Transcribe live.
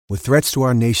With threats to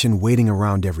our nation waiting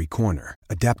around every corner,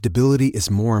 adaptability is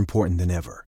more important than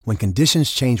ever. When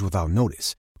conditions change without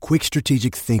notice, quick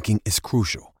strategic thinking is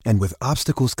crucial. And with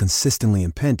obstacles consistently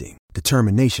impending,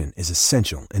 determination is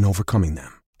essential in overcoming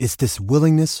them. It's this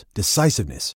willingness,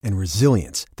 decisiveness, and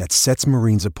resilience that sets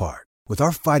Marines apart. With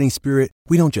our fighting spirit,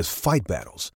 we don't just fight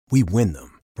battles, we win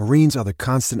them. Marines are the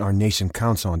constant our nation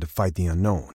counts on to fight the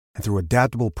unknown. And through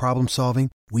adaptable problem solving,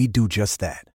 we do just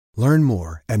that. Learn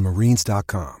more at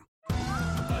marines.com.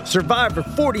 Survivor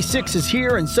 46 is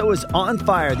here, and so is On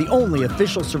Fire, the only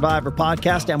official Survivor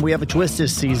podcast, and we have a twist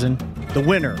this season. The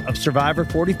winner of Survivor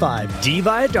 45, Dee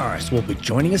Valladares, will be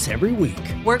joining us every week.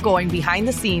 We're going behind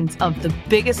the scenes of the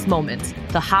biggest moments,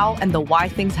 the how and the why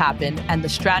things happen, and the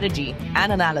strategy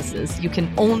and analysis you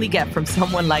can only get from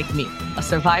someone like me, a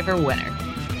Survivor winner.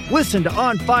 Listen to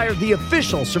On Fire, the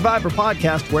official Survivor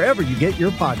podcast, wherever you get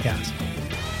your podcast.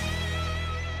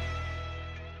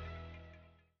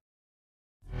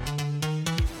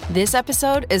 This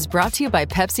episode is brought to you by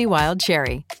Pepsi Wild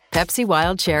Cherry. Pepsi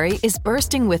Wild Cherry is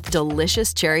bursting with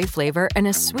delicious cherry flavor and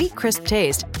a sweet, crisp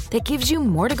taste that gives you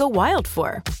more to go wild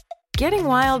for. Getting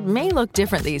wild may look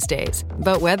different these days,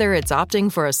 but whether it's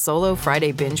opting for a solo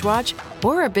Friday binge watch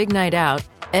or a big night out,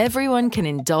 everyone can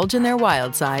indulge in their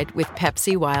wild side with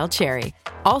Pepsi Wild Cherry.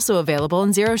 Also available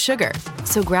in Zero Sugar.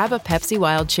 So grab a Pepsi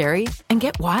Wild Cherry and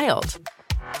get wild.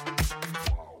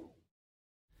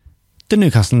 The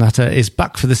Newcastle Natter is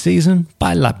back for the season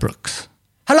by Ladbrokes.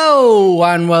 Hello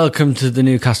and welcome to the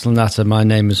Newcastle Natter. My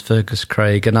name is Fergus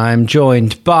Craig and I am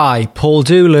joined by Paul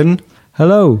Doolan.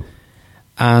 Hello.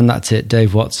 And that's it.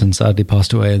 Dave Watson sadly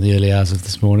passed away in the early hours of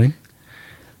this morning.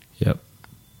 Yep.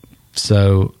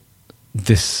 So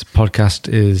this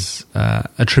podcast is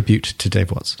a tribute to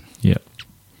Dave Watson. Yep.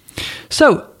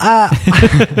 So,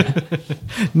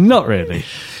 not really.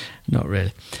 Not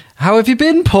really. How have you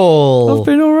been, Paul? I've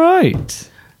been all right.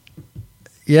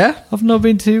 Yeah? I've not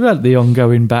been too bad. The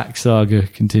ongoing back saga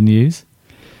continues.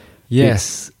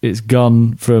 Yes. It's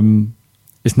gone from...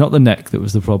 It's not the neck that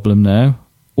was the problem now,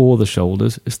 or the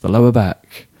shoulders. It's the lower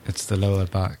back. It's the lower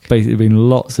back. Basically been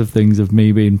lots of things of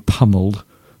me being pummeled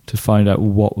to find out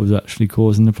what was actually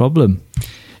causing the problem.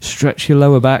 Stretch your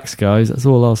lower backs, guys. That's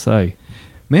all I'll say.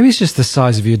 Maybe it's just the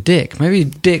size of your dick. Maybe your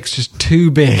dick's just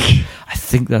too big. I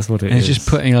think that's what it and is. It's just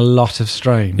putting a lot of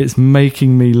strain. It's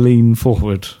making me lean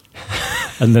forward.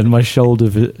 And then my shoulders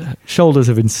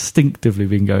have instinctively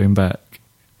been going back.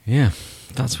 Yeah,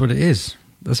 that's what it is.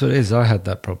 That's what it is. I had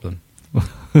that problem.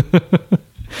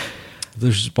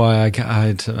 This is why I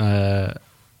had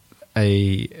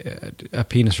a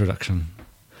penis reduction.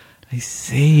 I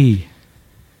see.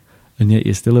 And yet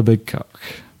you're still a big cock.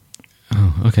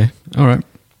 Oh, okay. All right.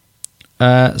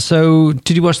 So,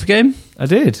 did you watch the game? I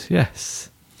did,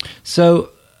 yes. So,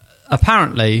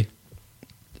 apparently,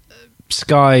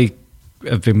 Sky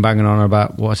have been banging on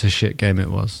about what a shit game it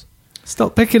was.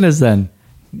 Stop picking us then.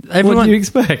 What do you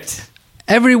expect?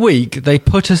 Every week, they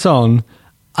put us on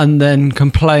and then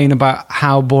complain about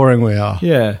how boring we are.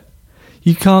 Yeah.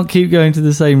 You can't keep going to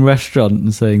the same restaurant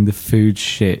and saying the food's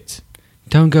shit.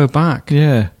 Don't go back.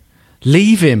 Yeah.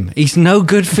 Leave him. He's no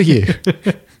good for you.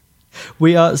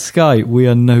 We are Sky. We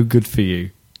are no good for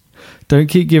you. Don't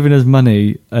keep giving us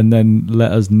money and then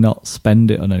let us not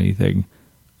spend it on anything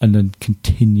and then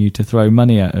continue to throw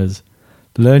money at us.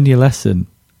 Learn your lesson.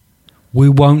 We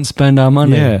won't spend our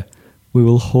money. Yeah. We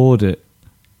will hoard it.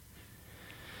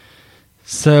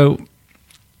 So,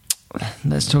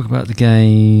 let's talk about the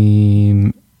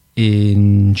game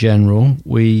in general.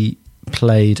 We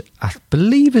played, I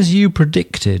believe as you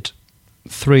predicted,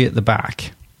 3 at the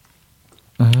back.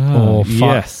 Or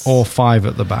five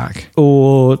at the back.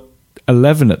 Or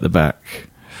 11 at the back,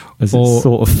 as it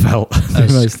sort of felt for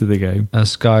most of the game.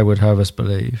 As Sky would have us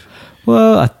believe.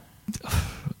 Well,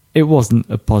 it wasn't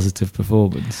a positive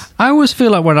performance. I always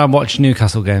feel like when I watch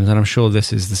Newcastle games, and I'm sure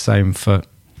this is the same for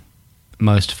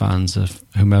most fans of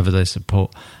whomever they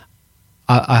support,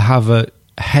 I have a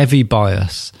heavy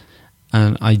bias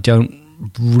and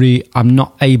I'm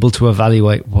not able to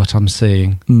evaluate what I'm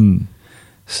seeing.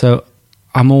 So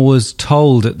I'm always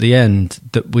told at the end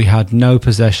that we had no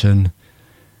possession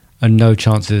and no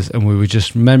chances and we were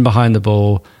just men behind the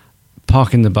ball,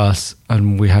 parking the bus,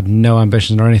 and we had no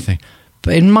ambition or anything.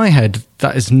 But in my head,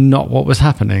 that is not what was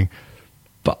happening.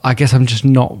 But I guess I'm just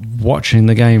not watching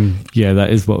the game. Yeah, that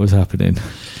is what was happening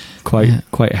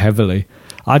quite heavily.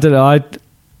 I don't know.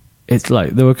 It's like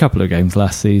there were a couple of games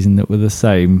last season that were the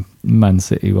same, Man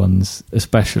City ones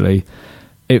especially.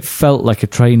 It felt like a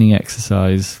training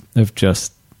exercise of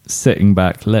just sitting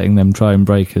back, letting them try and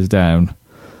break us down.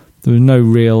 There was no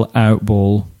real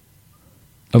outball,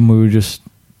 and we were just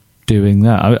doing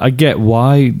that. I get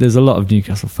why there's a lot of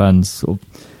Newcastle fans sort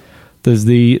of, there's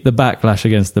the backlash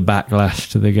against the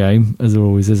backlash to the game, as there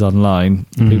always is online.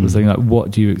 People saying, like,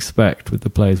 what do you expect with the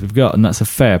players we've got? And that's a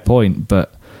fair point,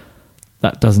 but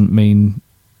that doesn't mean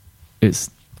it's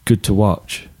good to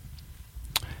watch.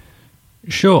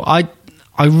 Sure, I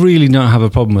really don't have a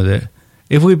problem with it.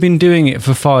 If we've been doing it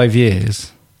for 5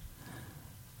 years,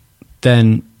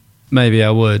 then maybe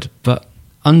I would. But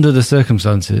under the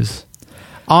circumstances,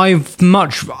 I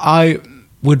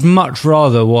would much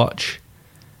rather watch.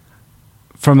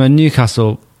 From a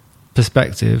Newcastle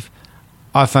perspective,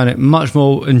 I found it much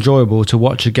more enjoyable to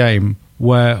watch a game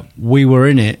where we were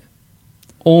in it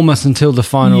almost until the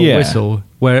final whistle,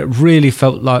 where it really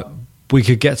felt like we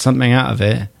could get something out of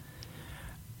it,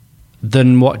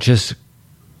 than watch us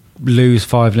lose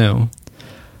 5-0.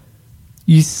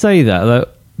 You say that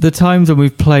the times when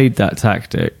we've played that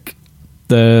tactic,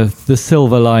 the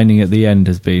silver lining at the end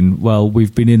has been, well,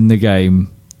 we've been in the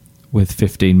game with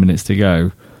 15 minutes to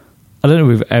go. I don't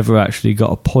know if we've ever actually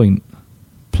got a point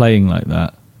playing like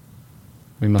that.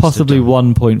 We must possibly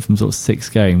 1 point from sort of 6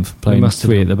 games, playing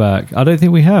 3 at the back. I don't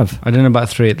think we have. I don't know about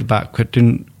 3 at the back.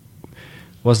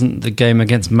 Wasn't the game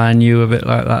against Man U a bit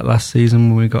like that last season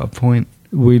when we got a point?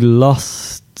 We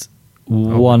lost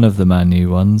one of the Man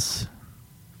U ones.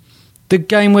 The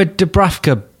game with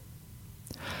Dubravka.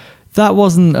 That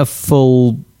wasn't a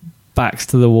full backs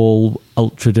to the wall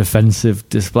ultra defensive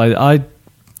display. I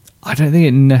don't think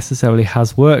it necessarily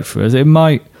has worked for us. It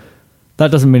might. That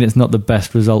doesn't mean it's not the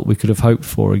best result we could have hoped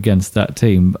for against that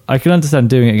team. I can understand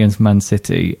doing it against Man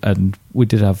City, and we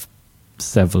did have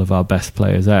several of our best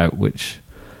players out, which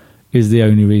is the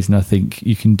only reason I think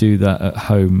you can do that at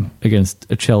home against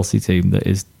a Chelsea team that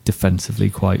is defensively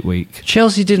quite weak.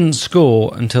 Chelsea didn't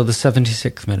score until the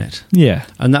 76th minute. Yeah.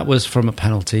 And that was from a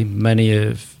penalty.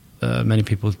 Many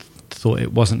people thought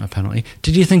it wasn't a penalty.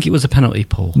 Did you think it was a penalty,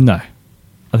 Paul? No.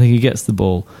 I think he gets the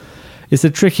ball. It's a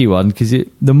tricky one because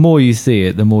the more you see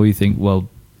it, the more you think, well,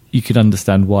 you could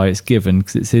understand why it's given,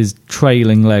 because it's his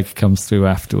trailing leg comes through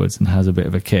afterwards and has a bit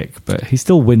of a kick, but he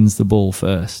still wins the ball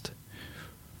first.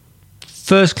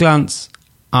 First glance,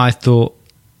 I thought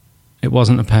it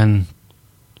wasn't a pen.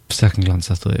 Second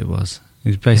glance, I thought it was.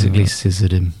 He basically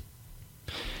scissored him.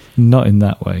 Not in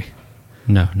that way.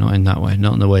 No, not in that way.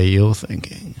 Not in the way you're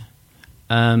thinking.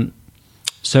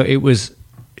 So it was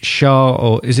Shah,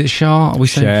 or is it Shah? Are we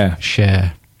saying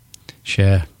Share.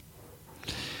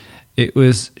 It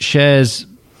was Cher's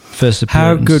first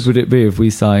appearance. How good would it be if we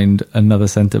signed another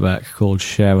centre-back called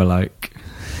Share-alike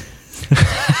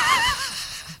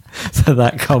for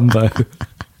that combo?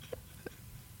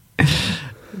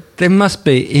 There must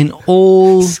be in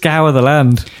all... Scour the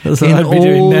land. That's what I'd be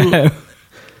doing now.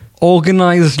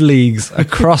 Organised leagues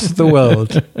across the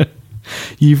world.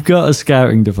 You've got a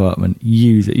scouting department.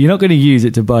 Use it. You're not going to use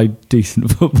it to buy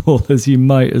decent footballers. You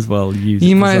might as well use it.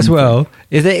 You might as well.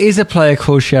 If there is a player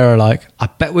called Share-alike, I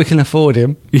bet we can afford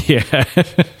him. Yeah.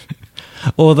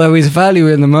 Although his value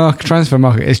in the transfer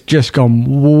market has just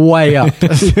gone way up.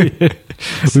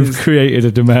 We've created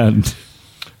a demand.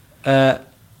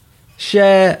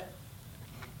 Share...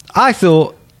 I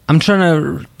thought... I'm trying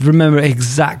to remember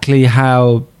exactly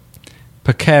how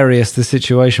precarious the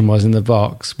situation was in the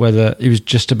box, whether he was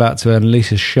just about to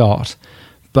unleash a shot,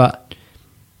 but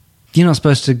you're not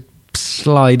supposed to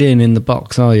slide in the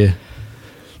box, are you?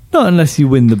 Not unless you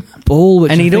win the ball,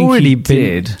 which and he'd already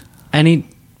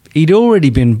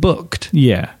been booked.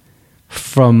 Yeah.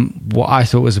 From what I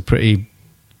thought was a pretty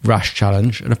rash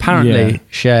challenge, and apparently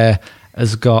Cher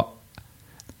has got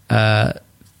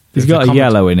he's got a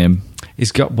yellow in him.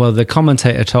 He's got, well, the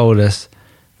commentator told us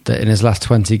that in his last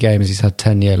 20 games he's had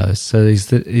 10 yellows. So he's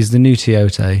the new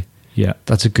Tiote. Yeah.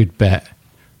 That's a good bet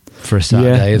for a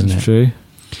Saturday, isn't it? That's true.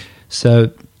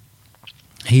 So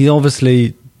he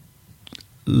obviously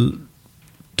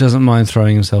doesn't mind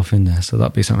throwing himself in there. So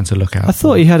that'd be something to look at. I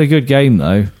thought he had a good game,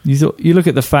 though. You look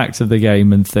at the facts of the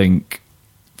game and think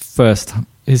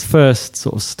his first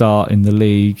sort of start in the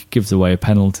league gives away a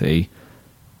penalty.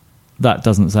 That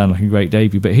doesn't sound like a great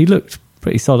debut, but he looked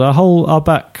pretty solid. Our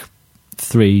back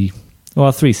three, well,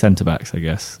 our 3 centre-backs, I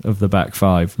guess, of the back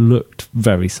 5 looked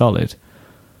very solid.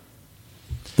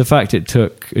 The fact it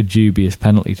took a dubious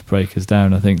penalty to break us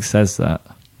down, I think, says that.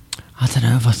 I don't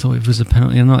know if I thought it was a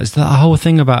penalty or not. It's that whole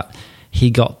thing about he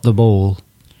got the ball,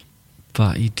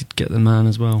 but he did get the man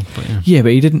as well. But yeah,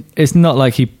 but he didn't. It's not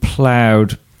like he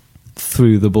ploughed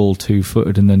through the ball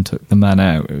 2-footed and then took the man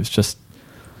out. It was just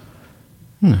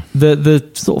the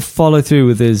sort of follow through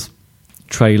with his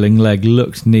trailing leg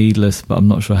looked needless, but I'm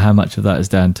not sure how much of that is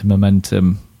down to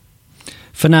momentum.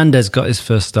 Fernandez got his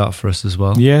first start for us as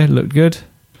well. Yeah, looked good.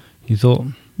 you thought?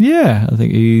 Yeah, I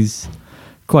think he's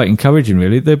quite encouraging,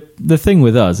 really. The thing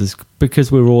with us is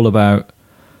because we're all about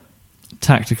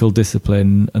tactical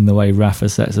discipline and the way Rafa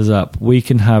sets us up, we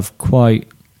can have quite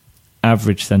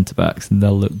average centre-backs and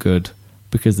they'll look good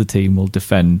because the team will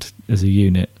defend as a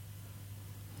unit.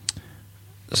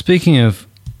 Speaking of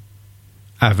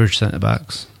average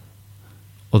centre-backs,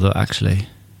 although actually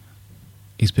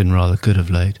he's been rather good of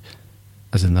late,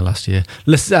 as in the last year,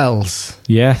 Lascelles.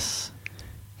 Yes.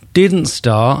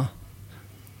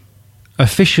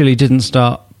 Officially didn't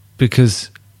start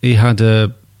because he had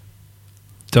a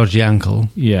dodgy ankle.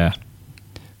 Yeah.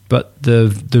 But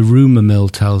the rumour mill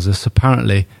tells us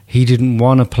apparently he didn't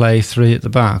want to play three at the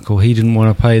back, or he didn't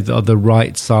want to play the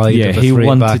right side of the three he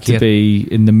wanted back. to be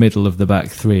in the middle of the back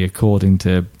three, according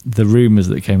to the rumours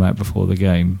that came out before the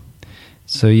game.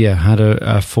 So yeah, had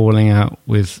a falling out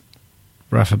with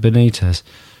Rafa Benitez.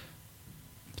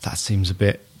 That seems a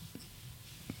bit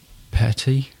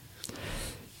petty.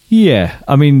 Yeah,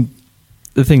 I mean,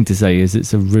 the thing to say is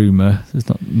it's a rumour. It's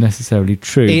not necessarily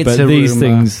true. It's but a these rumour.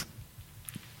 things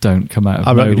don't come out of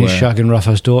I reckon nowhere. he's shagging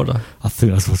Rafa's daughter. I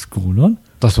think that's what's going on.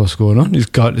 That's what's going on. It's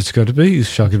got to be. He's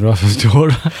shagging Rafa's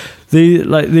daughter.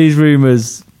 These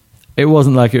rumours, it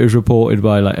wasn't like it was reported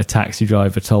by like a taxi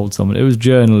driver told someone. It was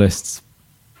journalists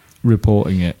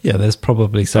reporting it. Yeah, there's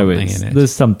probably something in it.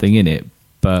 There's something in it,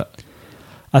 but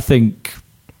I think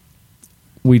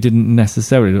we didn't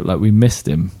necessarily look like we missed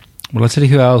him. Well, I'll tell you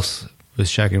who else was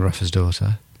shagging Rafa's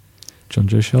daughter. John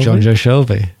Joe Shelby. John Joe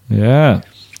Shelby. Yeah.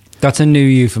 That's a new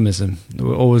euphemism that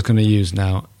we're always going to use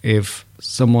now. If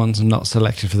someone's not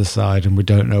selected for the side and we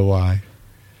don't know why,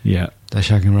 Yeah. they're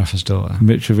shagging Rafa's daughter.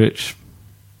 Mitrovic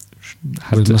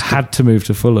We must had to move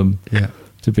to Fulham Yeah.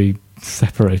 to be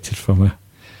separated from her.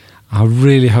 I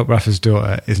really hope Rafa's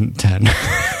daughter isn't 10.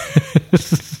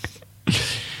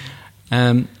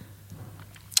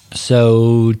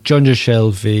 So John Joe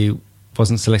Shelby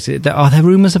wasn't selected. Are there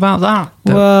rumours about that?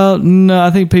 Well, no,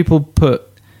 I think people put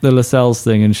the Lascelles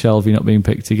thing and Shelby not being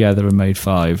picked together and made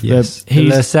 5. Yes.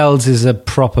 Lascelles is a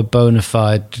proper bona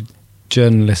fide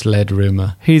journalist-led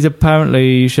rumour. He's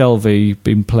apparently, Shelby,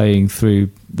 been playing through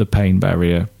the pain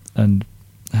barrier and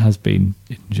has been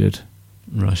injured.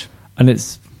 Right. And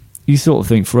you sort of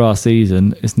think for our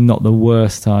season, it's not the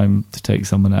worst time to take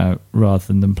someone out rather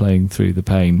than them playing through the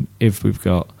pain if we've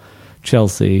got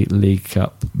Chelsea, League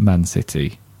Cup, Man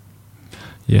City.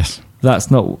 Yes.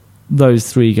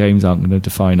 Those 3 games aren't going to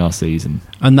define our season.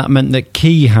 And that meant that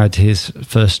Key had his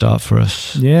first start for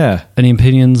us. Yeah. Any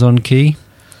opinions on Key?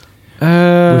 We've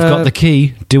got the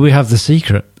key. Do we have the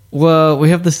secret? Well,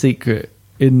 we have the secret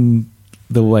in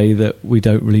the way that we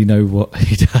don't really know what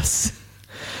he does.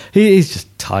 He's just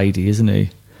tidy, isn't he?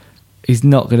 He's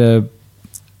not going to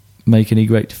make any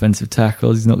great defensive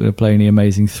tackles. He's not going to play any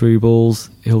amazing through balls.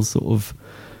 He's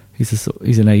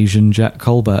an Asian Jack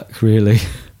Colback, really.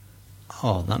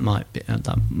 Oh, that might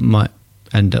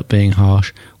end up being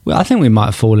harsh. Well, I think we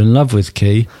might fall in love with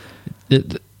Key.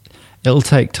 It'll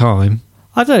take time.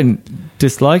 I don't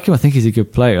dislike him. I think he's a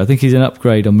good player. I think he's an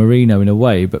upgrade on Marino in a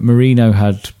way, but Marino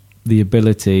had the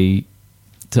ability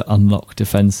to unlock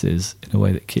defences in a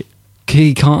way that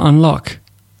Key can't unlock.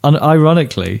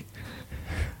 Ironically,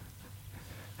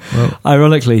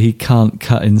 he can't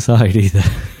cut inside either.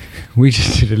 We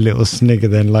just did a little snigger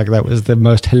then, like that was the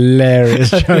most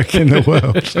hilarious joke in the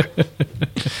world.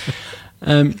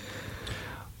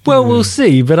 Well, we'll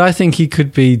see, but I think he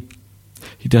could be...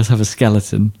 He does have a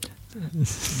skeleton.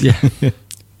 Yeah.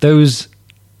 Those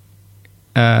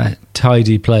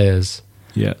tidy players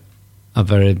are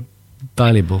very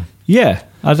valuable. Yeah.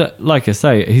 Like I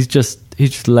say, he's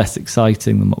just less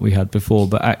exciting than what we had before,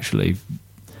 but actually...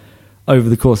 over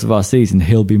the course of our season,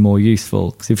 he'll be more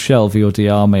useful. Because if Shelby or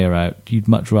Diarme are out, you'd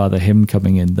much rather him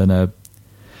coming in than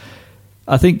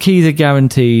I think Key's a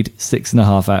guaranteed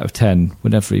 6.5 out of 10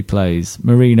 whenever he plays.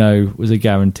 Marino was a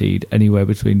guaranteed anywhere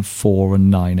between 4 and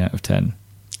 9 out of 10.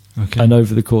 Okay. And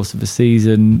over the course of a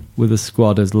season, with a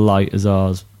squad as light as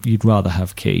ours, you'd rather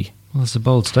have Key. Well, it's a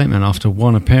bold statement after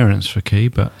one appearance for Key,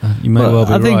 but you may well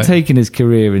be right. I think taking his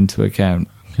career into account.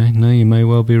 Okay, no, you may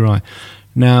well be right.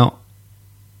 Now,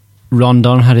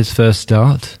 Rondon had his first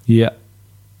start. Yeah.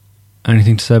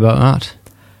 Anything to say about that?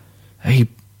 He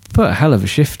put a hell of a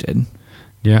shift in.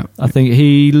 Yeah. I think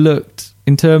he looked,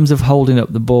 in terms of holding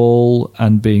up the ball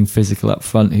and being physical up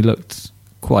front, he looked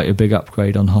quite a big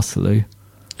upgrade on Hosselu.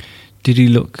 Did he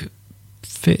look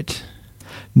fit?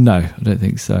 No, I don't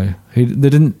think so. They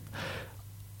didn't.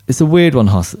 It's a weird one,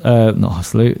 not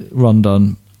Hosselu,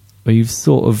 Rondon, where you've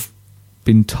sort of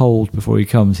been told before he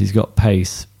comes he's got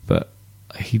pace, but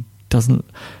he doesn't.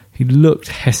 He looked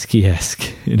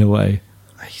Heskey-esque in a way.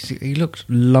 he looked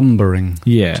lumbering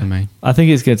to me. I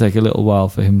think it's going to take a little while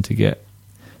for him to get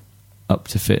up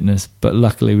to fitness, but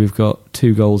luckily we've got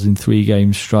 2 goals in 3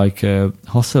 games striker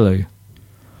Joselu.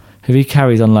 If he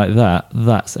carries on like that,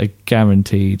 that's a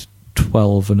guaranteed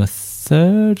 12 and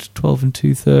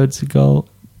 2/3 a goal.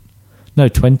 No,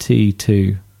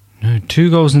 22. No, 2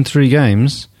 goals in 3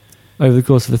 games over the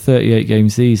course of a 38 game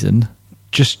season.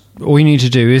 Just all you need to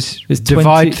do is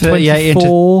divide 38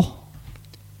 24. into...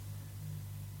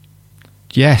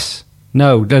 Yes.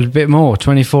 No, a bit more.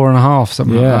 24 and a half,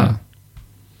 something like that.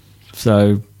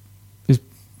 So he's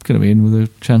going to be in with a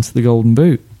chance of the Golden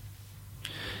Boot.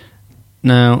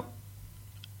 Now,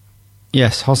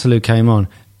 yes, Joselu came on.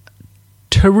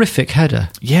 Terrific header.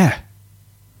 Yeah.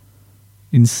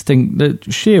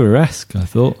 Shearer-esque, I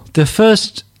thought.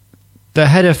 The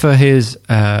header for his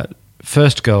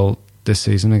first goal this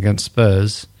season against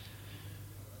Spurs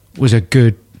was a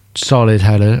good, solid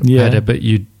header, but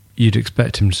you'd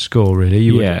expect him to score, really.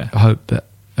 You would hope that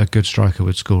a good striker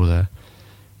would score there.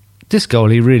 This goal,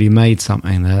 he really made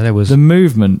something there. The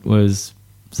movement was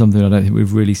something I don't think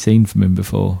we've really seen from him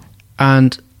before.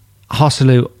 And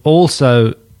Joselu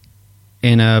also,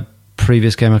 in a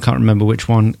previous game, I can't remember which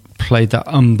one, played that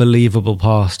unbelievable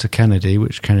pass to Kennedy,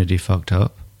 which Kennedy fucked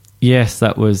up. Yes,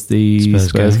 that was the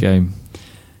Spurs game.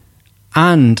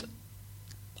 And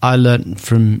I learnt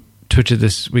from Twitter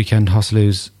this weekend,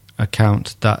 Joselu's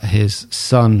account, that his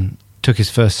son took his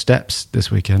first steps this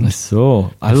weekend. I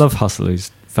saw. I love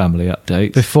Joselu's family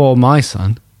updates. Before my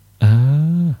son,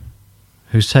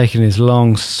 who's taken his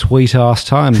long, sweet-ass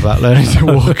time about learning to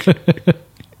walk.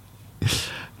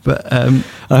 But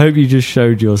I hope you just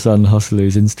showed your son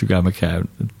Joselu's Instagram account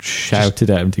and shouted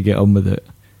at him to get on with it.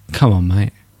 Come on,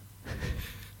 mate.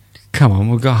 Come on,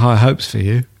 we've got high hopes for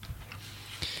you.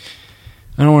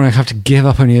 I don't want to have to give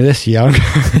up on you this young.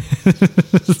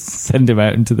 Send him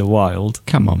out into the wild.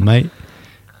 Come on, mate.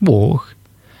 Walk.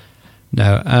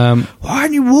 No. Why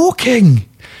aren't you walking?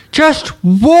 Just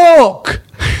walk!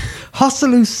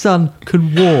 Joselu's son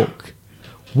can walk.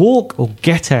 Walk or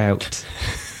get out.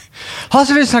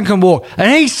 Joselu's son can walk,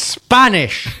 and he's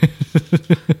Spanish.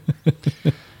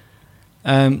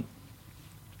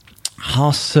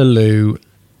 Joselu,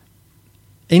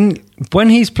 when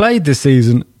he's played this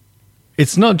season,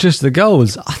 it's not just the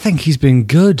goals. I think he's been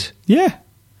good. Yeah.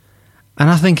 And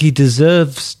I think he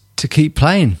deserves to keep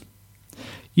playing.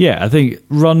 Yeah, I think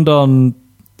Rondon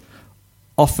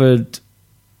offered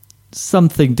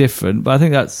something different, but I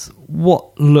think that's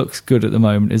what looks good at the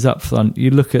moment is up front. You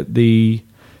look at Joselu,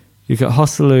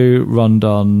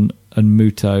 Rondon and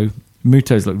Muto.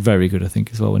 Muto's looked very good, I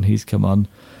think, as well when he's come on.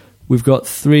 We've got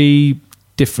 3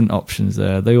 different options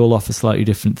there. They all offer slightly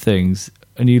different things.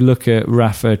 And you look at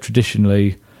Rafa,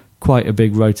 traditionally quite a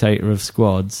big rotator of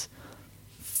squads.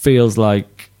 Feels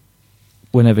like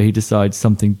whenever he decides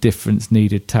something different's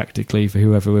needed tactically for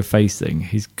whoever we're facing,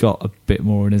 he's got a bit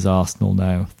more in his arsenal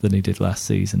now than he did last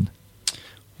season.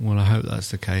 Well, I hope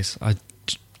that's the case. I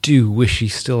do wish he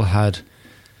still had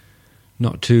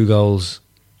not 2 goals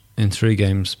in 3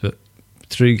 games, but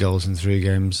 3 goals in 3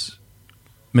 games.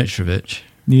 Mitrovic.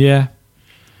 Yeah.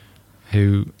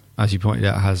 Who, as you pointed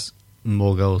out, has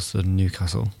more goals than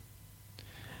Newcastle.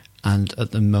 And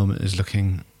at the moment is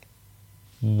looking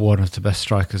one of the best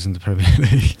strikers in the Premier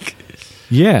League.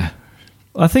 Yeah.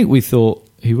 I think we thought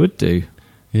he would do.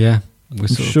 Yeah. I'm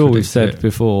sure we've said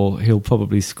before he'll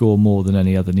probably score more than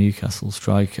any other Newcastle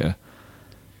striker.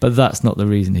 But that's not the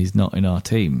reason he's not in our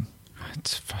team.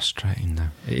 It's frustrating, though.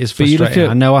 It is frustrating.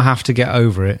 I know I have to get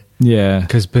over it. Yeah.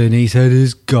 Because Benitez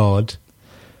is God.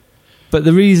 But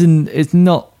the reason it's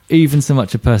not even so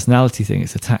much a personality thing,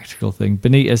 it's a tactical thing.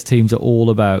 Benitez teams are all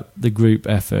about the group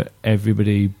effort,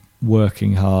 everybody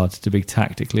working hard to be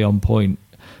tactically on point.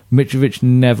 Mitrovic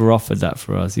never offered that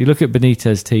for us. You look at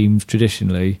Benitez teams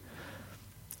traditionally,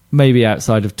 maybe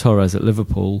outside of Torres at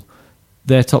Liverpool,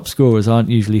 their top scorers aren't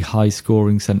usually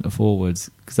high-scoring centre-forwards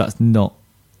because that's not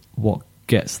what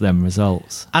gets them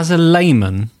results. As a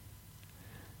layman,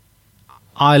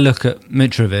 I look at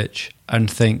Mitrovic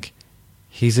and think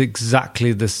he's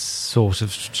exactly the sort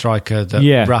of striker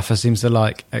that Rafa seems to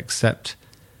like, except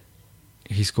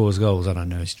he scores goals. I don't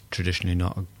know, he's traditionally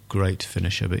not a great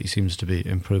finisher, but he seems to be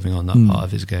improving on that part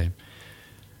of his game.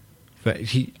 But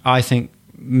I think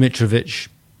Mitrovic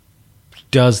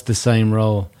does the same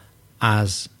role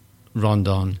as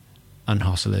Rondon and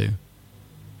Joselu,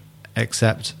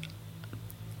 except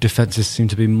defences seem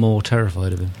to be more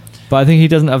terrified of him. But I think he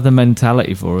doesn't have the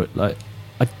mentality for it. Like,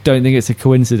 I don't think it's a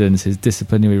coincidence his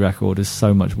disciplinary record is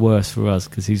so much worse for us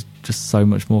because he's just so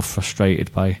much more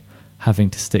frustrated by having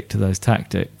to stick to those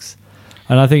tactics.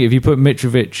 And I think if you put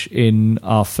Mitrovic in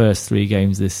our first 3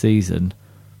 games this season,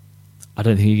 I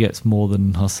don't think he gets more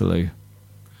than Joselu,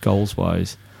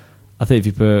 goals-wise. I think if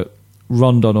you put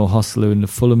Rondon or Joselu in the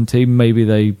Fulham team, maybe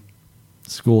they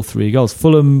score 3 goals.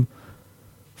 Fulham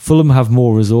have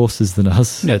more resources than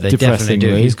us. No, they definitely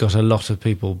do. He's got a lot of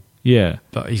people. Yeah.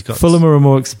 But he's got Fulham are a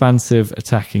more expansive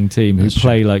attacking team who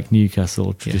play like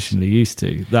Newcastle traditionally used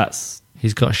to.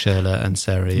 He's got Schürrle and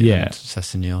Seri and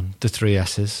Sessegnon, the 3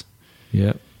 S's.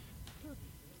 Yeah.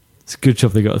 It's a good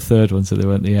job they got a third one so they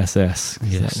weren't the SS.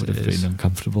 Yes, that would have been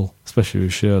uncomfortable, especially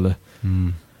with Schürrle.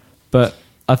 But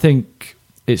I think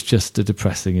it's just a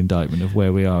depressing indictment of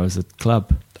where we are as a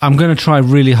club. I'm going to try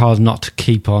really hard not to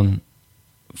keep on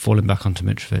falling back onto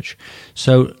Mitrovic.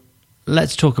 So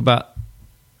let's talk about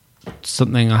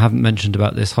something I haven't mentioned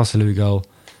about this Joselu goal.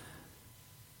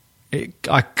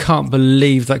 I can't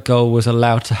believe that goal was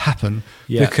allowed to happen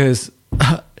because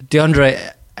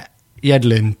DeAndre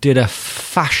Yedlin did a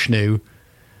fashnu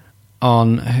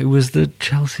on, who was the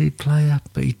Chelsea player?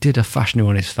 But he did a fashnu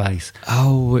on his face.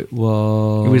 Oh, it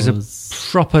was... It was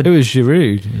a proper... It was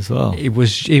Giroud as well. It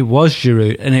was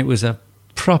Giroud, and it was a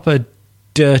proper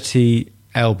dirty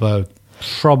elbow.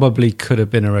 Probably could have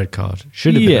been a red card.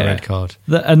 Should have been a red card.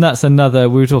 And that's another...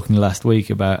 We were talking last week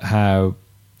about how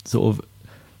sort of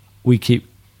we keep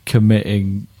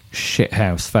committing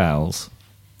shithouse fouls.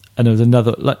 And there was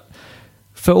another... like,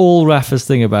 for all Rafa's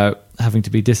thing about having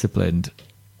to be disciplined,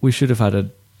 we should have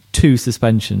had 2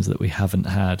 suspensions that we haven't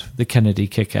had. The Kennedy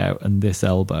kick out and this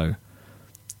elbow.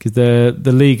 Because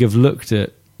the league have looked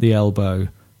at the elbow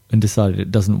and decided it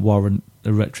doesn't warrant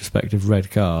a retrospective red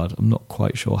card. I'm not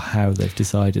quite sure how they've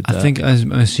decided that. I think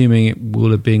I'm assuming it will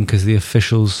have been because the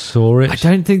officials saw it. I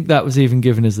don't think that was even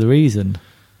given as the reason.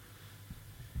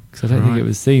 Because I don't think it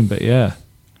was seen, but yeah.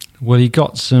 Well, he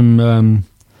got some...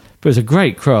 but it was a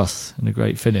great cross and a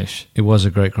great finish. It was a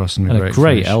great cross and a great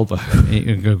finish. Elbow.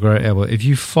 A great elbow. If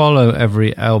you follow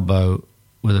every elbow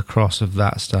with a cross of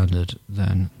that standard,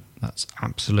 then that's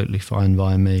absolutely fine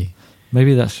by me.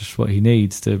 Maybe that's just what he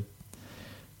needs to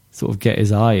sort of get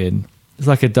his eye in. It's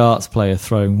like a darts player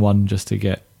throwing one just to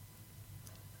get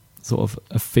sort of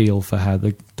a feel for how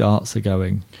the darts are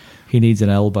going. He needs an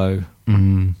elbow.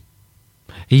 Mm.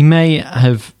 He may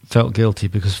have felt guilty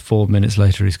because 4 minutes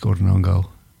later he scored an own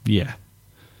goal. Yeah.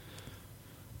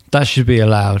 That should be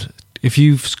allowed. If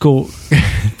you've scored...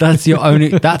 that's your only...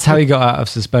 That's how he got out of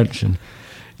suspension.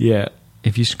 Yeah.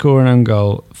 If you score an own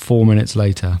goal 4 minutes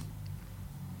later,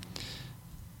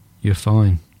 you're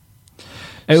fine.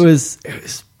 It was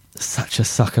such a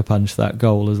sucker punch, that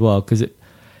goal as well, because it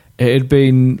had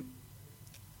been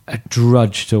a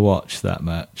drudge to watch that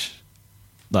match.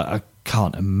 Like, I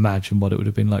can't imagine what it would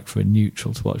have been like for a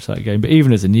neutral to watch that game. But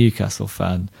even as a Newcastle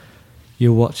fan,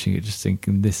 you're watching it just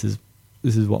thinking, this is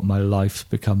what my life's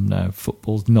become now.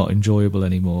 Football's not enjoyable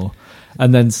anymore.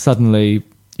 And then suddenly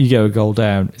you go a goal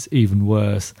down, it's even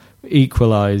worse.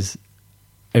 Equalise,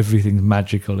 everything's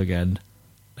magical again.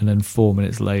 And then 4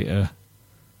 minutes later,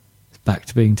 it's back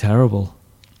to being terrible.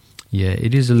 Yeah,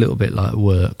 it is a little bit like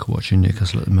work watching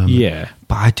Newcastle at the moment. Yeah.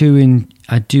 But I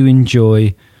do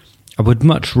enjoy... I would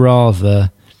much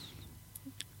rather...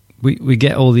 We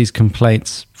get all these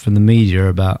complaints from the media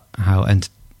about how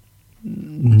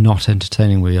not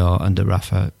entertaining we are under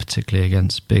Rafa, particularly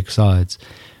against big sides.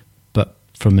 But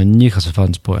from a Newcastle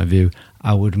fan's point of view,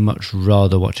 I would much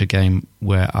rather watch a game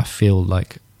where I feel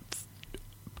like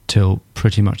till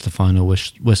pretty much the final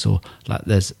whistle, like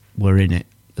we're in it.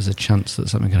 There's a chance that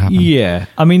something can happen. Yeah.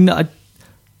 I mean,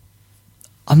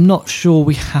 I'm not sure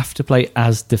we have to play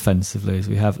as defensively as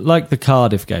we have. Like the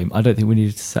Cardiff game, I don't think we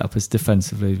needed to set up as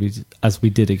defensively as we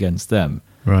did against them.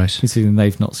 Right. Considering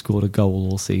they've not scored a goal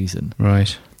all season.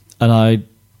 Right. And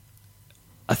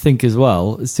I think as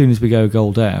well, as soon as we go a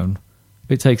goal down,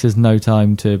 it takes us no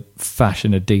time to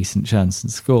fashion a decent chance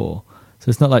and score. So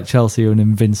it's not like Chelsea are an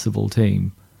invincible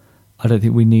team. I don't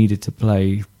think we needed to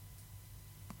play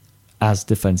as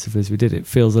defensive as we did. It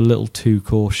feels a little too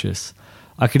cautious.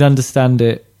 I could understand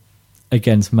it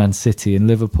against Man City and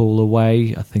Liverpool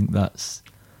away. I think that's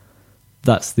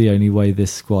the only way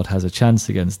this squad has a chance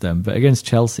against them. But against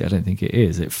Chelsea, I don't think it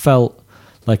is. It felt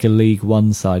like a League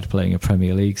One side playing a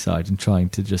Premier League side and trying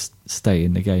to just stay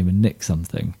in the game and nick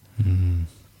something. Mm.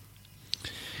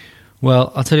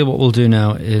 Well, I'll tell you what we'll do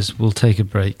now is we'll take a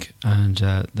break and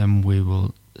then we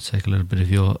will take a little bit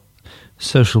of your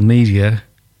social media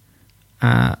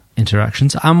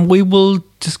interactions, and we will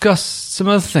discuss some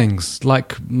other things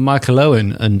like Michael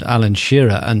Owen and Alan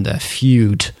Shearer and their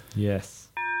feud. Yes.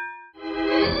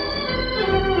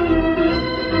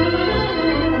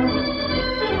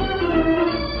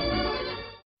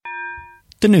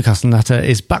 The Newcastle Natter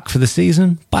is back for the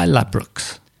season by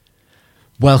Ladbrokes.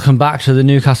 Welcome back to the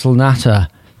Newcastle Natter.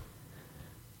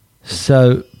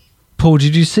 So, Paul,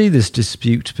 did you see this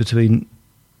dispute between...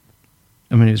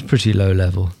 I mean, it was pretty low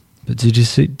level, but did you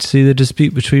see the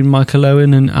dispute between Michael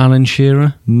Owen and Alan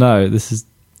Shearer? No, this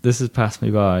has passed me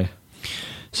by.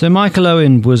 So Michael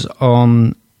Owen was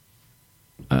on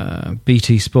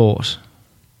BT Sport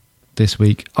this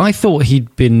week. I thought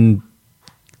he'd been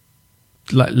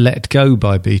let go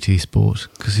by BT Sport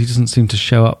because he doesn't seem to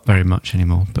show up very much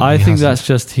anymore. But I think that's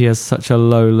just he has such a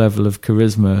low level of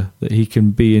charisma that he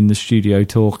can be in the studio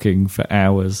talking for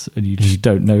hours and you just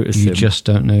don't notice him. You just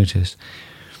don't notice.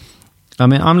 I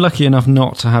mean, I'm lucky enough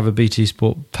not to have a BT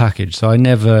Sport package, so I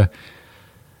never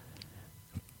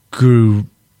grew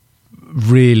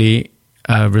really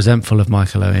resentful of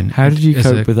Michael Owen. How did you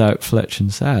cope without Fletch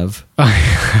and Sav?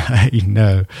 I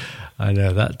know.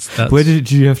 That's. Where did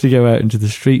you have to go out into the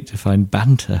street to find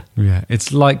banter? Yeah,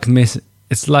 it's like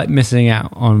missing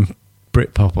out on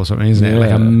Britpop or something, isn't it?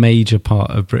 Like a major part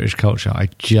of British culture I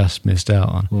just missed out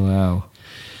on. Wow.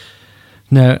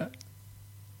 Now,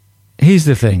 here's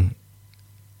the thing.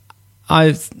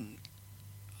 I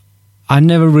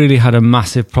never really had a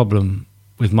massive problem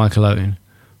with Michael Owen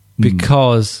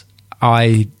because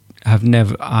I've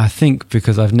never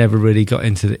really got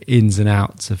into the ins and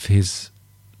outs of his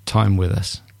time with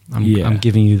us. I'm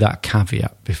giving you that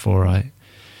caveat before I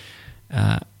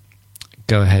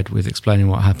go ahead with explaining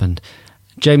what happened.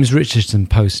 James Richardson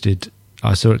posted,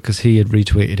 I saw it because he had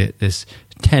retweeted it, this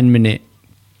 10-minute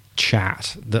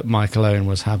chat that Michael Owen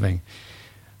was having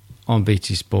on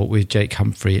BT Sport with Jake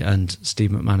Humphrey and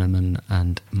Steve McManaman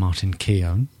and Martin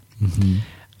Keown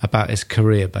about his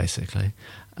career, basically.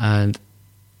 And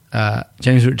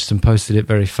James Richardson posted it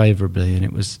very favourably, and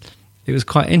it was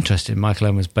quite interesting. Michael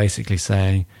Owen was basically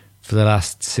saying for the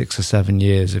last 6 or 7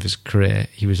 years of his career,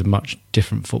 he was a much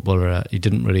different footballer. He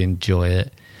didn't really enjoy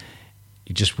it.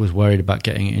 He just was worried about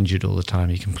getting injured all the time.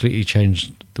 He completely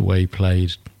changed the way he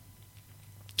played.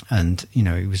 And, he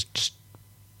was just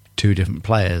two different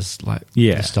players, like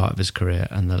the start of his career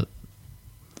and the...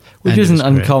 Which isn't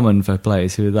uncommon for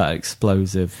players who are that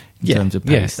explosive in terms of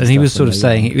pace. Yes, and he was sort of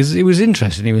saying... It was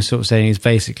interesting. He was sort of saying he's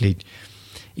basically...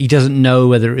 He doesn't know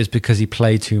whether it was because he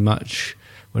played too much,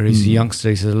 where he's a youngster.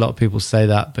 He says a lot of people say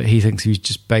that, but he thinks he was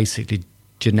just basically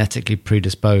genetically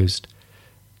predisposed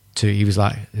to... He was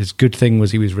like... His good thing was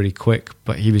he was really quick,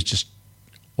 but he was just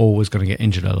always going to get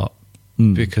injured a lot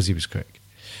because he was quick.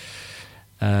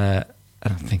 And I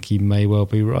think he may well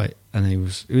be right. And it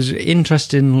was an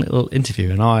interesting little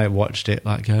interview, and I watched it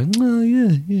like going, oh,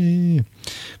 yeah.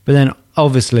 But then,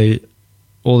 obviously,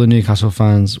 all the Newcastle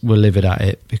fans were livid at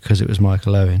it because it was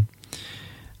Michael Owen.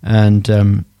 And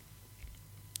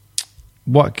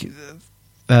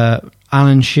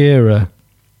Alan Shearer,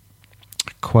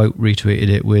 quote, retweeted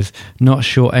it with, not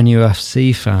sure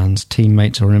NUFC fans,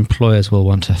 teammates or employers will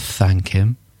want to thank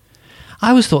him.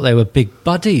 I always thought they were big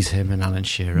buddies, him and Alan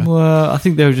Shearer. Well, I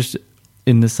think they were just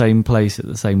in the same place at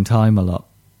the same time a lot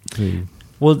through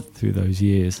those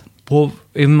years. Well,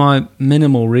 in my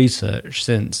minimal research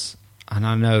since, and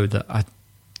I know that I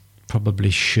probably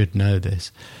should know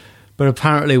this, but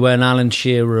apparently when Alan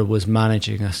Shearer was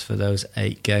managing us for those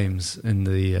 8 games in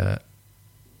the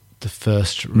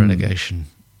first relegation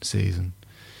season,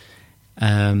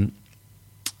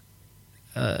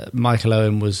 Michael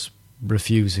Owen was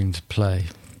refusing to play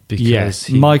because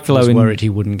he was worried he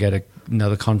wouldn't get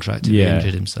another contract if he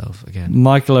injured himself again.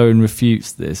 Michael Owen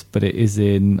refutes this, but it is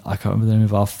in, I can't remember the name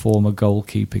of our former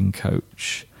goalkeeping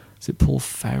coach. Is it Paul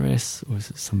Ferris or is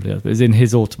it somebody else? But it's in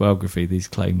his autobiography these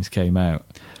claims came out.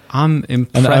 I'm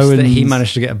impressed that he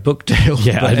managed to get a book deal.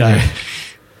 Yeah, I know.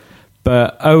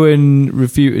 But Owen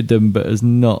refuted them but has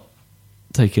not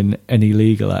taken any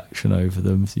legal action over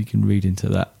them, so you can read into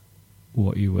that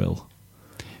what you will.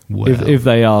 Well, if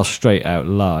they are straight out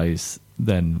lies,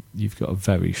 then you've got a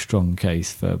very strong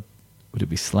case for, would it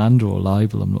be slander or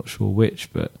libel? I'm not sure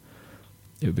which, but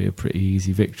it would be a pretty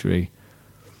easy victory.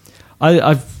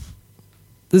 There's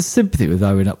sympathy with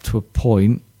Owen up to a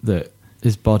point that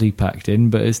his body packed in,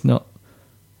 but it's not.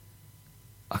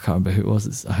 I can't remember who it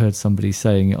was. I heard somebody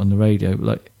saying it on the radio. But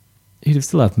like, he'd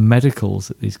still have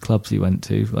medicals at these clubs he went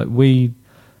to. Like, we,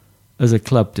 as a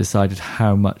club, decided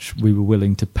how much we were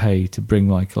willing to pay to bring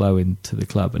Michael Owen to the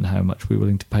club and how much we were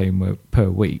willing to pay him per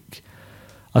week.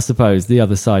 I suppose the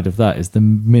other side of that is the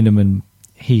minimum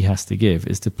he has to give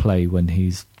is to play when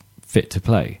he's fit to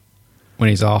play. When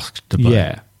he's asked to play.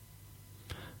 Yeah.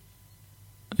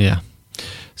 Yeah.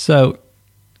 So,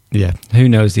 yeah, who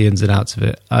knows the ins and outs of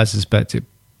it? I suspect it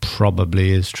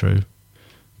probably is true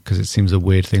because it seems a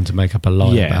weird thing to make up a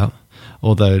lie about.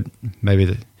 Although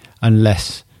maybe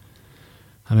unless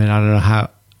I don't know how.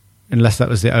 Unless that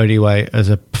was the only way, as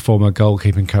a former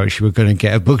goalkeeping coach, you were going to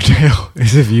get a book deal,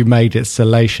 is if you made it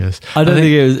salacious. I don't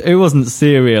think it wasn't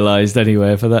serialised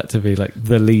anywhere for that to be like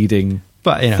the leading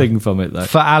thing from it, though.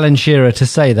 For Alan Shearer to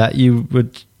say that, you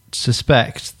would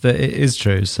suspect that it is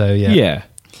true. So yeah.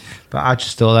 But I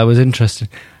just thought that was interesting.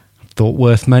 Thought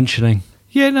worth mentioning.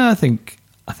 Yeah, no, I think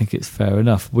it's fair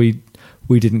enough. We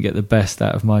didn't get the best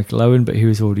out of Michael Owen, but he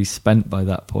was already spent by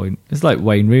that point. It's like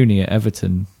Wayne Rooney at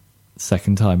Everton.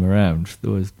 Second time around,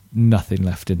 there was nothing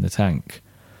left in the tank.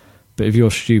 But if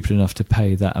you're stupid enough to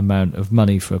pay that amount of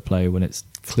money for a player when it's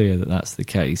clear that that's the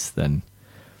case, then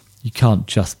you can't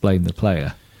just blame the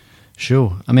player.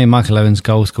 Sure. I mean, Michael Owen's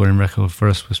goal scoring record for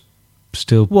us was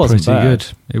still pretty good.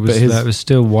 It was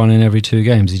still 1 in every 2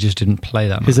 games. He just didn't play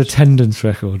that much. His attendance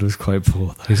record was quite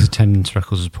poor, though. His attendance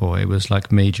record was poor. It was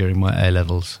like me during my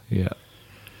A-levels. Yeah.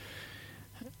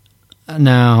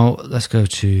 Now, let's go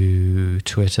to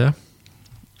Twitter.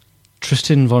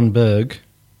 Tristan von Berg,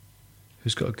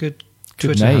 who's got a good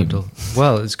Twitter name. handle.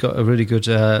 Well, it's got a really good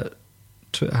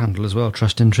Twitter handle as well.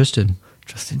 Tristan. Tristan.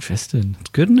 It's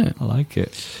good, isn't it? I like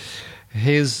it.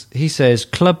 He says,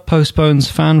 club postpones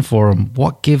fan forum.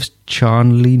 What gives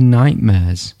Charnley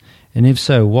nightmares? And if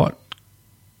so, what...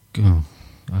 Oh,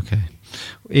 okay.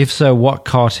 If so, what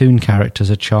cartoon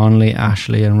characters are Charnley,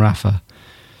 Ashley and Rafa?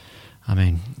 I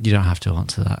mean, you don't have to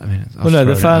answer that. I mean,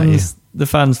 the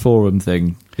fans forum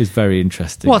thing is very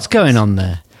interesting. What's going on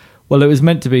there? Well, it was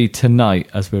meant to be tonight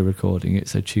as we're recording it,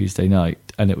 so Tuesday night,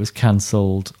 and it was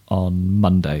cancelled on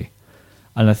Monday.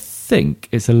 And I think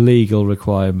it's a legal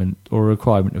requirement or a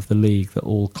requirement of the league that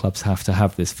all clubs have to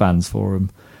have this fans forum.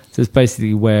 So it's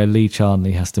basically where Lee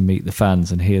Charnley has to meet the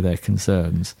fans and hear their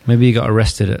concerns. Maybe he got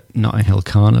arrested at Notting Hill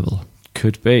Carnival.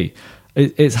 Could be.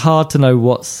 It's hard to know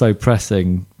what's so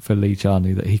pressing for Lee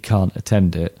Charnley that he can't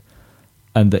attend it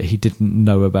and that he didn't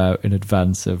know about in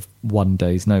advance of 1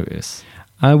 day's notice.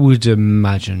 I would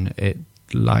imagine it,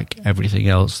 like everything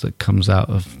else that comes out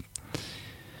of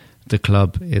the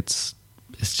club, it's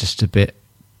just a bit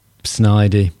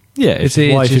snidey. Yeah,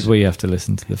 why should we have to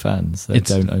listen to the fans? They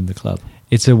don't own the club.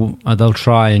 They'll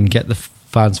try and get the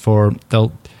fans forum.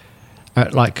 They'll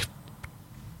at like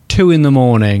 2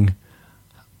 a.m.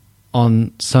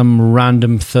 on some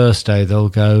random Thursday, they'll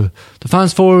go, the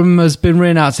fans forum has been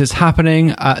re-announced. It's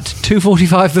happening at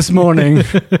 2:45 this morning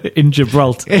in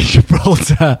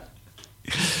Gibraltar.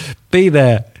 Be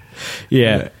there.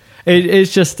 Yeah.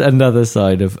 It's just another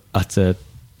side of utter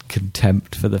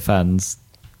contempt for the fans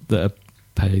that are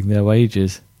paying their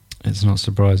wages. It's not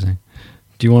surprising.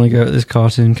 Do you want to go at this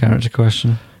cartoon character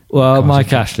question? Well,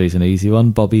 Mike Ashley's an easy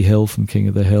one. Bobby Hill from King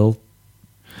of the Hill.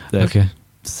 They're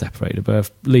separated at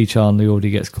birth. Lee Charnley already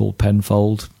gets called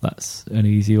Penfold. That's an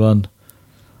easy one.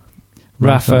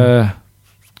 Rafa,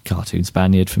 cartoon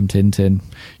Spaniard from Tintin.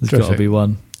 There's got to be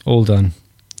one. All done.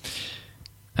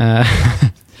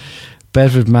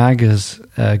 Bedford Mag has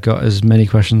got as many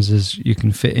questions as you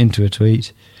can fit into a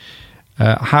tweet.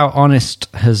 How honest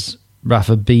has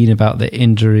Rafa been about the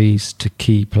injuries to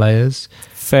key players?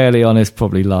 Fairly honest,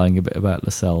 probably lying a bit about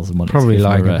Lascelles. And probably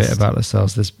lying a bit about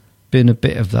Lascelles. There's been a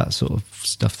bit of that sort of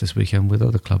stuff this weekend with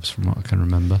other clubs from what I can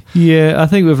remember. Yeah, I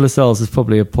think with Lascelles there's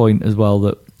probably a point as well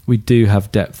that we do have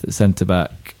depth at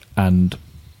centre-back, and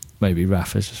maybe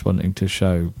Rafa's just wanting to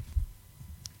show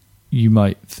you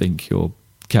might think you're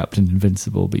Captain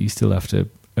Invincible, but you still have to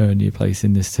earn your place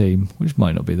in this team, which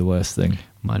might not be the worst thing.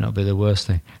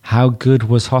 How good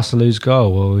was Hossalu's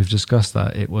goal? Well, we've discussed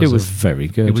that. It was very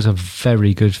good. It was a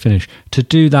very good finish. To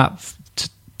do that,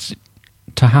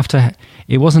 to have to...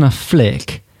 It wasn't a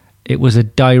flick. It was a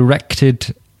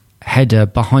directed header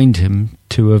behind him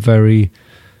to a very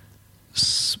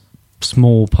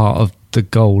small part of the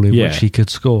goal in which he could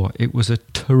score. It was a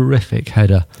terrific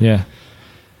header. Yeah.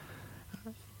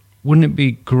 Wouldn't it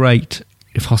be great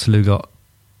if Hossalu got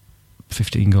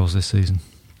 15 goals this season?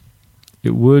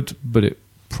 It would, but it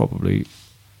probably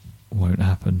won't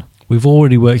happen. We've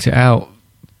already worked it out,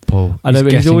 Paul. I know,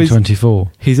 but he's always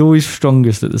 24. He's always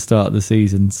strongest at the start of the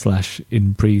season /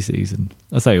 in pre-season.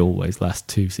 I say always, last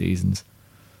 2 seasons.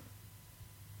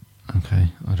 Okay,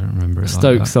 I don't remember it.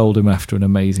 Stoke like sold him after an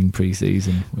amazing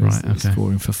pre-season. Right, okay.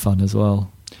 Scoring for fun as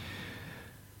well.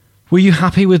 Were you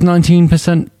happy with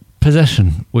 19%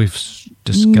 possession? We've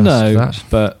discussed that.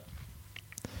 But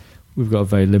we've got a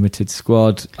very limited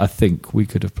squad. I think we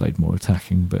could have played more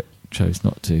attacking, but chose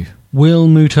not to. Will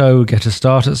Muto get a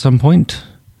start at some point?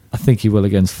 I think he will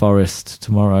against Forest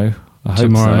tomorrow.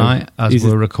 Tomorrow night, as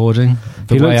we're recording.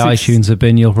 The way iTunes have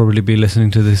been, you'll probably be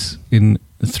listening to this in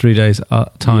 3 days'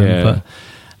 time. Yeah.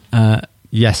 But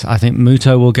yes, I think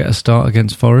Muto will get a start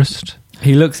against Forest.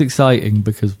 He looks exciting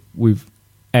because we've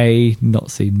A,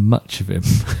 not seen much of him,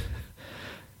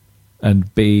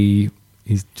 and B,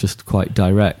 he's just quite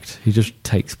direct. He just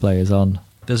takes players on.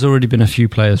 There's already been a few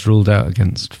players ruled out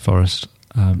against Forest.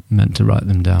 Meant to write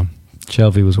them down.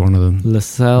 Shelby was one of them.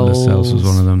 Lascelles was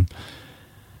one of them.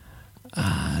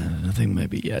 I think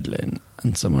maybe Yedlin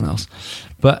and someone else.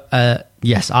 But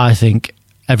yes, I think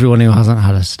everyone who hasn't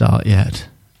had a start yet,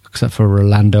 except for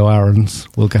Rolando Aarons,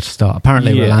 will get a start.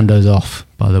 Apparently Rolando's off,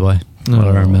 by the way. What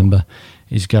I remember.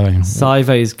 He's going.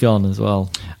 Saive's gone as well.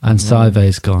 And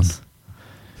Saive's gone.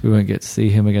 We won't get to see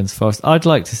him against Forest. I'd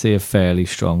like to see a fairly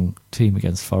strong team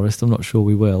against Forest. I'm not sure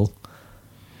we will.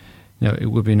 No, it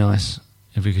would be nice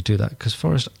if we could do that, because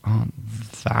Forest aren't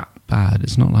that bad.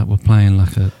 It's not like we're playing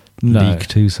like a League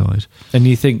Two side. And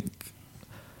you think,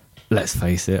 let's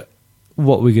face it,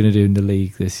 what we're going to do in the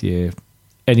league this year,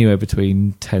 anywhere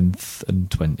between 10th and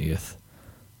 20th,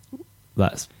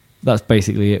 that's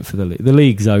basically it for the league. The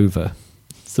league's over,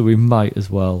 so we might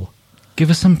as well give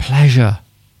us some pleasure.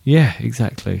 Yeah,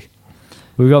 exactly.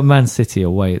 We've got Man City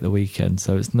away at the weekend,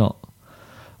 so it's not...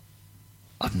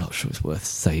 I'm not sure it's worth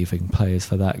saving players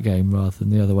for that game rather than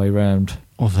the other way round.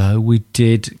 Although we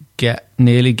did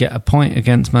nearly get a point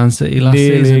against Man City last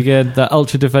season. Nearly again. That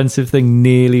ultra-defensive thing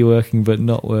nearly working, but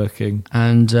not working.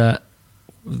 And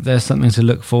there's something to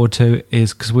look forward to,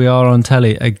 is because we are on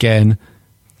telly again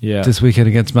this weekend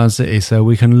against Man City, so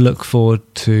we can look forward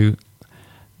to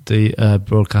the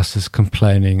broadcasters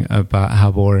complaining about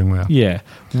how boring we are. Yeah.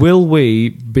 Will we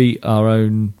beat our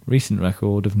own recent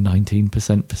record of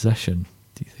 19% possession?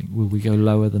 Do you think? Will we go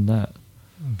lower than that?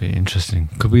 It'd be interesting.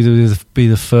 Could we be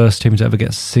the first team to ever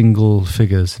get single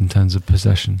figures in terms of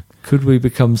possession? Could we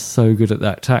become so good at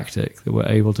that tactic that we're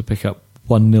able to pick up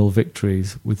 1-0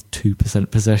 victories with 2%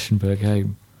 possession per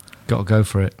game? Got to go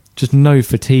for it. Just no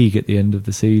fatigue at the end of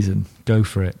the season. Go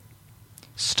for it.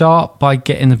 Start by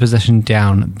getting the possession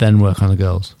down, then work on the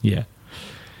goals. Yeah.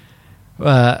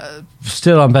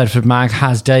 Still on Bedford Mag,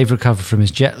 has Dave recovered from his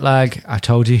jet lag? I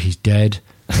told you, he's dead.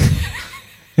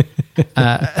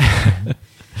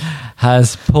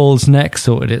 Has Paul's neck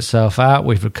sorted itself out?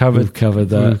 We've covered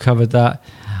that.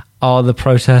 Are the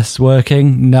protests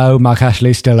working? No, Mark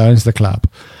Ashley still owns the club.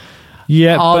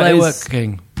 Yeah, are they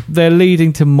working? They're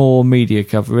leading to more media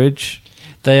coverage.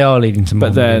 They are leading to more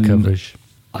media coverage.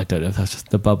 I don't know if that's just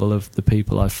the bubble of the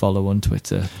people I follow on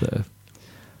Twitter that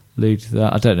lead to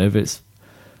that. I don't know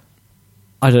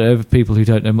if people who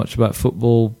don't know much about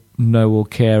football know or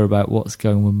care about what's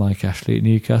going on with Mike Ashley at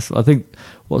Newcastle. I think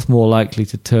what's more likely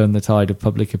to turn the tide of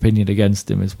public opinion against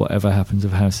him is whatever happens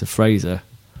with House of Fraser.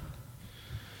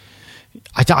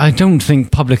 I don't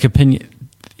think public opinion...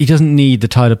 He doesn't need the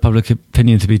tide of public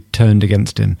opinion to be turned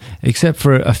against him, except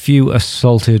for a few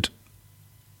assaulted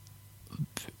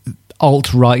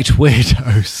alt-right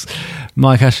weirdos.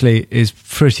 Mike Ashley is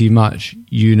pretty much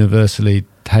universally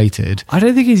hated. I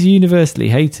don't think he's universally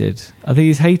hated. I think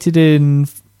he's hated in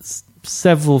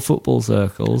several football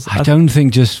circles. I don't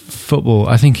think just football.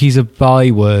 I think he's a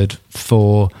byword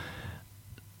for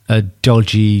a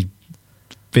dodgy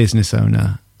business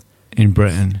owner in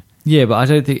Britain. Yeah, but I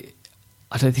don't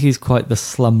think he's quite the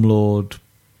slumlord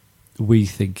we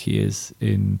think he is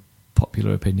in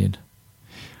popular opinion.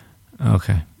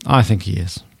 Okay, I think he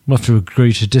is. We'll have to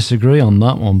agree to disagree on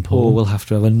that one, Paul. Or we'll have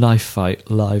to have a knife fight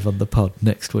live on the pod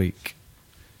next week.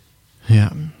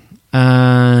 Yeah.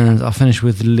 And I'll finish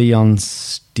with Leon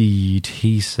Steed.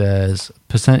 He says,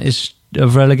 percentage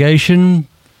of relegation?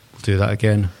 We'll do that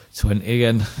again. 20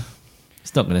 again.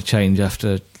 It's not going to change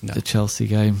after the Chelsea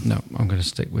game. No, I'm going to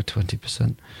stick with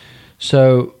 20%.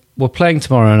 So we're playing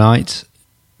tomorrow night.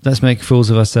 Let's make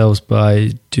fools of ourselves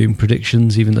by doing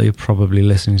predictions, even though you're probably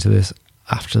listening to this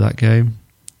after that game.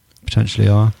 Potentially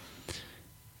are.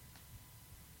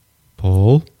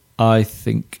 Paul? I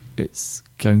think it's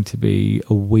going to be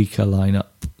a weaker lineup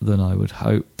than I would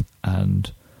hope,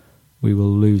 and we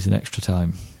will lose in extra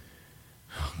time.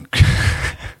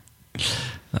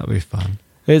 That'll be fun.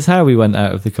 It's how we went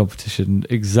out of the competition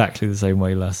exactly the same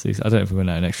way last season. I don't know if we went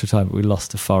out in extra time, but we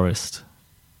lost to Forest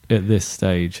at this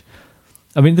stage.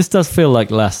 I mean, this does feel like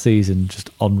last season, just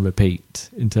on repeat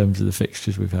in terms of the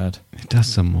fixtures we've had. It does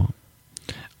somewhat.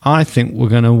 I think we're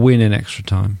going to win in extra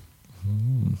time.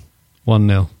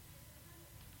 1-0.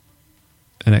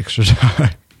 In extra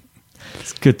time.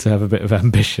 It's good to have a bit of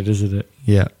ambition, isn't it?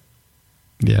 Yeah.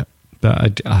 Yeah.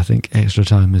 But I think extra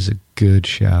time is a good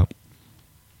shout.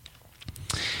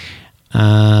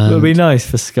 It would be nice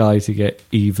for Sky to get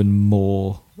even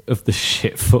more of the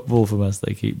shit football from us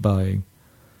they keep buying.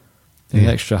 An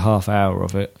extra half hour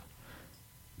of it.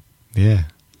 Yeah.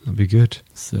 That'd be good.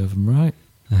 Serve them right.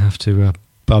 I have to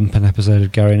bump an episode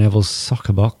of Gary Neville's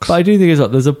Soccer Box. But I do think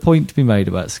there's a point to be made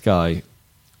about Sky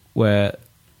where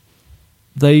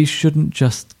they shouldn't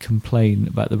just complain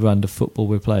about the brand of football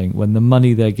we're playing when the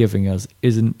money they're giving us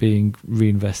isn't being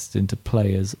reinvested into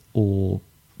players or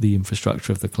the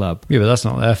infrastructure of the club. Yeah, but that's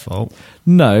not their fault.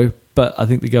 No, but I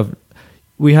think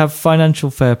we have financial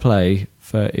fair play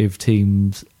for if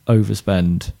teams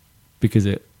overspend because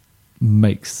it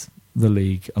makes the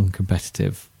league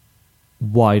uncompetitive.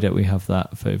 Why don't we have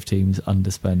that for if teams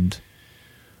underspend?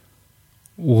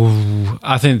 Ooh,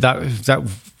 I think that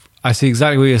I see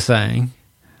exactly what you're saying.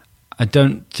 I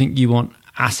don't think you want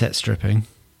asset stripping.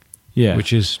 Yeah,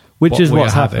 which is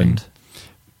what's happened.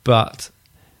 But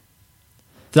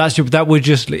that would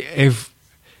just if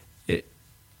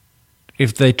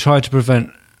they try to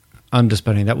prevent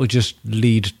underspending, that would just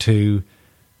lead to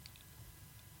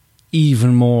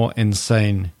even more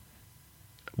insane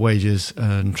wages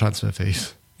and transfer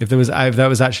fees. If that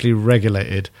was actually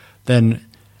regulated, then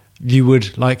you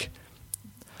would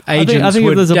agents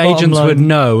would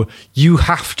know you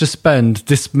have to spend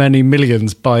this many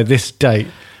millions by this date.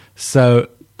 So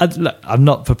I'm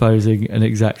not proposing an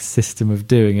exact system of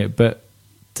doing it, but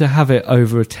to have it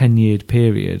over a 10-year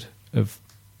period of,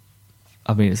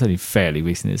 I mean, it's only fairly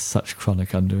recent. It's such chronic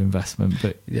underinvestment,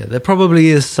 but yeah, there probably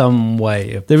is some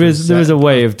way. There is a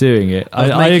way of doing it.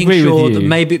 I agree with you.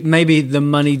 That maybe the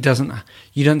money doesn't.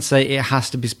 You don't say it has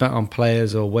to be spent on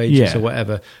players or wages or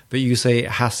whatever, but you say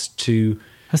it has to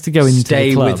go into stay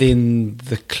the club. within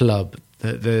the club.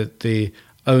 The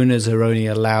owners are only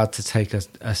allowed to take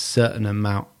a certain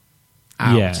amount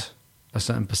out, a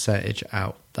certain percentage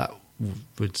out. That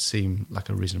would seem like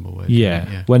a reasonable way.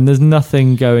 Yeah, when there's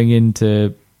nothing going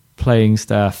into playing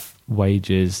staff,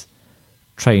 wages,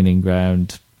 training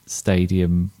ground,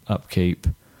 stadium upkeep,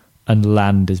 and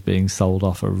land is being sold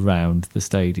off around the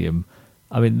stadium.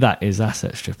 I mean, that is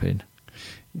asset stripping.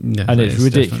 No, and it's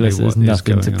ridiculous there's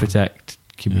nothing to on. protect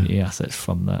community assets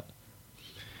from that.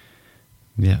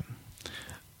 Yeah.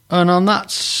 And on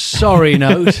that sorry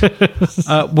note,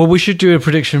 well, we should do a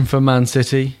prediction for Man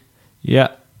City.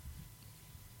 Yeah.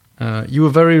 You were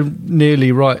very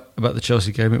nearly right about the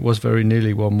Chelsea game. It was very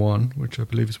nearly 1-1, which I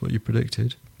believe is what you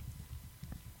predicted.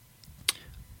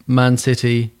 Man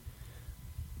City,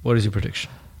 what is your prediction?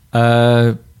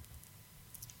 2-1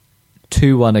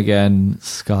 again.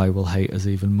 Sky will hate us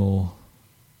even more.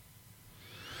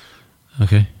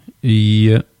 Okay.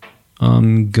 Yeah.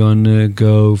 I'm going to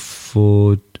go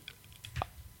for...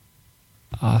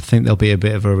 I think there'll be a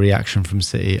bit of a reaction from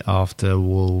City after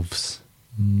Wolves.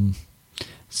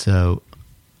 So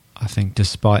I think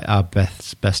despite our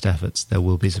best efforts, there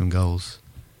will be some goals.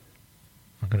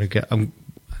 I'm going to go 3-0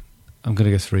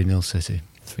 City.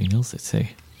 3-0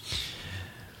 City.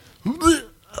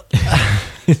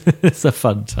 It's a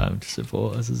fun time to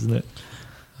support us, isn't it?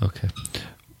 Okay.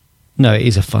 No, it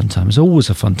is a fun time. It's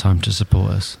always a fun time to support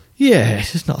us. Yeah,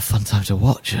 it's just not a fun time to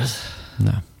watch us.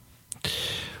 No.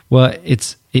 Well,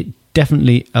 it's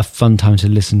definitely a fun time to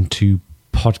listen to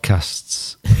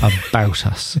podcasts about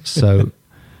us. So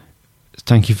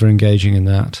thank you for engaging in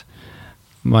that.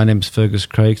 My name's Fergus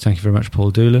Craig. Thank you very much,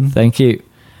 Paul Doolan. Thank you.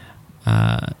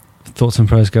 Thoughts and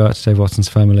prayers go out to Dave Watson's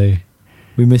family.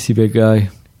 We miss you, big guy.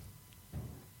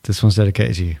 This one's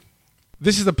dedicated to you.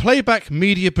 This is a Playback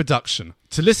Media production.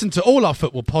 To listen to all our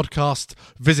football podcasts,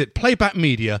 visit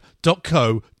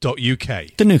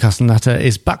playbackmedia.co.uk. The Newcastle Natter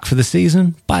is back for the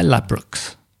season by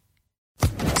Ladbrokes.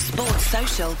 Sports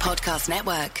Social Podcast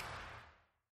Network.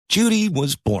 Judy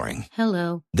was boring.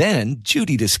 Hello. Then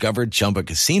Judy discovered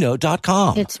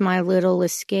ChumbaCasino.com. It's my little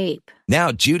escape.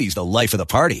 Now Judy's the life of the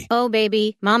party. Oh,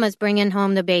 baby, mama's bringing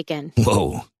home the bacon.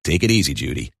 Whoa, take it easy,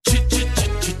 Judy.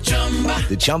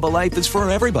 The Chumba life is for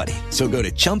everybody. So go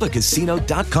to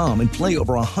ChumbaCasino.com and play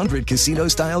over 100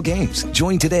 casino-style games.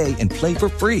 Join today and play for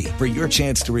free for your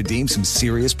chance to redeem some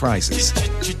serious prizes.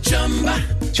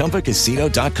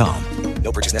 ChumbaCasino.com.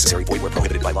 No purchase necessary. Void where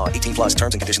prohibited by law. 18+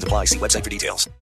 terms and conditions apply. See website for details.